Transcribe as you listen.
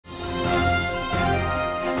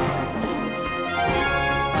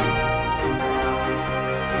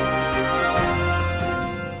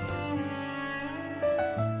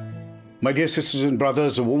My dear sisters and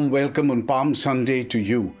brothers, a warm welcome on Palm Sunday to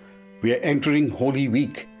you. We are entering Holy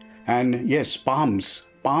Week. And yes, palms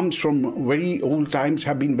from very old times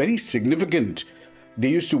have been very significant. They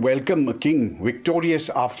used to welcome a king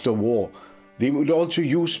victorious after war. They would also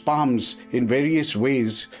use palms in various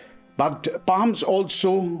ways. But palms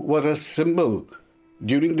also were a symbol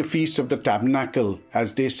during the Feast of the Tabernacle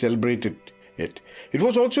as they celebrated it. It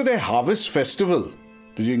was also their harvest festival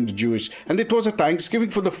during the Jewish, and it was a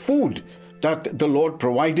thanksgiving for the food that the Lord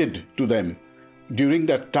provided to them during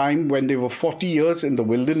that time when they were 40 years in the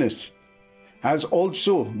wilderness, as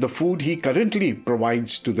also the food He currently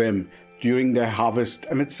provides to them during their harvest.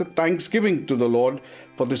 And it's a thanksgiving to the Lord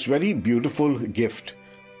for this very beautiful gift.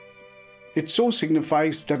 It so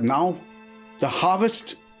signifies that now the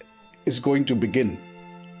harvest is going to begin,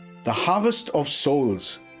 the harvest of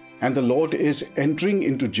souls, and the Lord is entering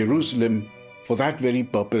into Jerusalem for that very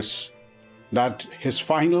purpose, that His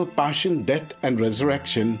final passion, death, and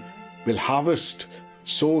resurrection will harvest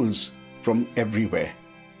souls from everywhere.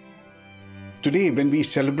 Today, when we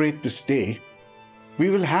celebrate this day, we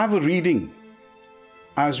will have a reading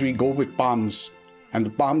as we go with palms, and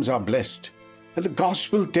the palms are blessed. And the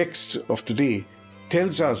gospel text of today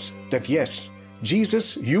tells us that yes,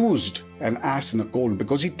 Jesus used an ass and a colt,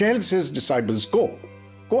 because He tells His disciples, go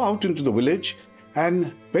out into the village,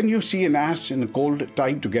 and when you see an ass and a colt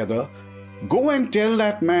tied together, go and tell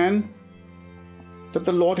that man that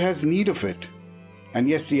the Lord has need of it. And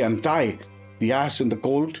yes, they untie the ass and the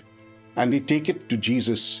colt, and they take it to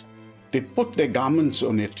Jesus. They put their garments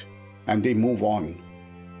on it, and they move on.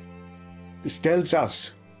 This tells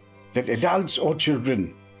us that adults or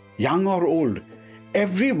children, young or old,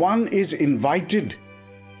 everyone is invited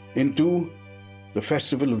into the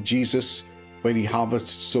festival of Jesus where He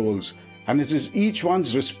harvests souls. And it is each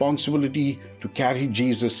one's responsibility to carry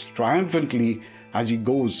Jesus triumphantly as He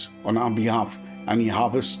goes on our behalf and He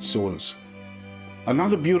harvests souls.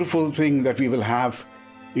 Another beautiful thing that we will have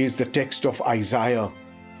is the text of Isaiah,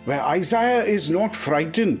 where Isaiah is not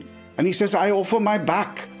frightened, and he says, I offer my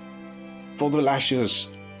back for the lashes.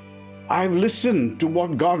 I've listened to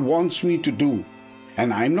what God wants me to do,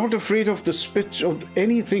 and I'm not afraid of the spit of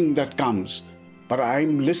anything that comes, but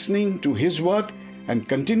I'm listening to His word and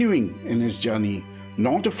continuing in His journey,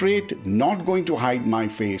 not afraid, not going to hide my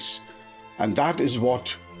face. And that is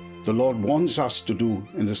what the Lord wants us to do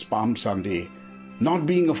in this Palm Sunday, not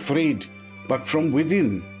being afraid, but from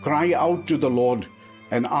within cry out to the Lord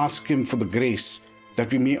and ask Him for the grace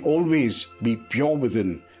that we may always be pure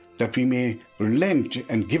within, that we may relent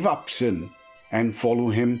and give up sin and follow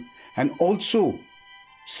Him, and also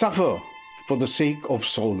suffer for the sake of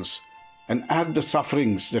souls, and add the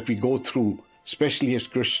sufferings that we go through, especially as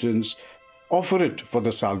Christians, offer it for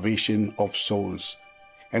the salvation of souls.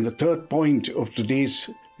 And the third point of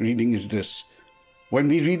today's reading is this. When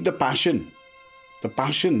we read the Passion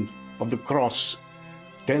of the cross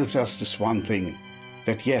tells us this one thing,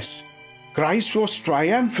 that yes, Christ was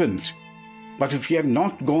triumphant, but if He had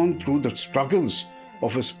not gone through the struggles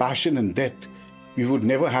of His passion and death, we would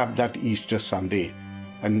never have that Easter Sunday.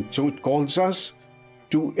 And so it calls us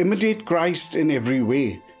to imitate Christ in every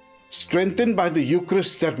way, strengthened by the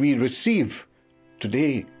Eucharist that we receive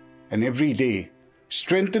today and every day,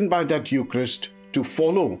 strengthened by that Eucharist to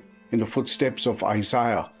follow in the footsteps of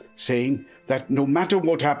Isaiah, saying that no matter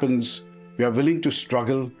what happens, we are willing to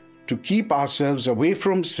struggle to keep ourselves away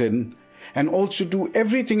from sin, and also do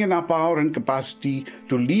everything in our power and capacity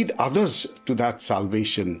to lead others to that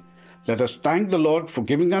salvation. Let us thank the Lord for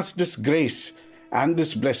giving us this grace and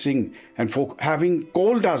this blessing, and for having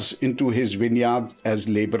called us into His vineyard as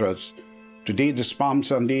laborers. Today, this Palm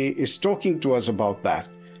Sunday is talking to us about that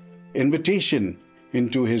invitation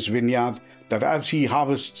into His vineyard, that as He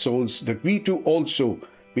harvests souls, that we too also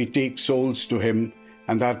may take souls to Him,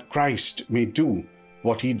 and that Christ may do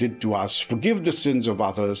what He did to us, forgive the sins of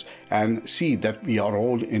others, and see that we are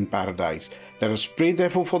all in paradise. Let us pray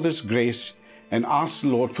therefore for this grace and ask the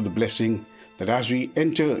Lord for the blessing, that as we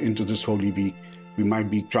enter into this Holy Week, we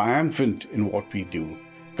might be triumphant in what we do.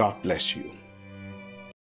 God bless you.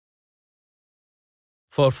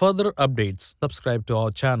 For further updates, subscribe to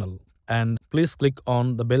our channel and please click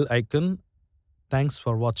on the bell icon. Thanks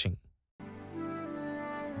for watching.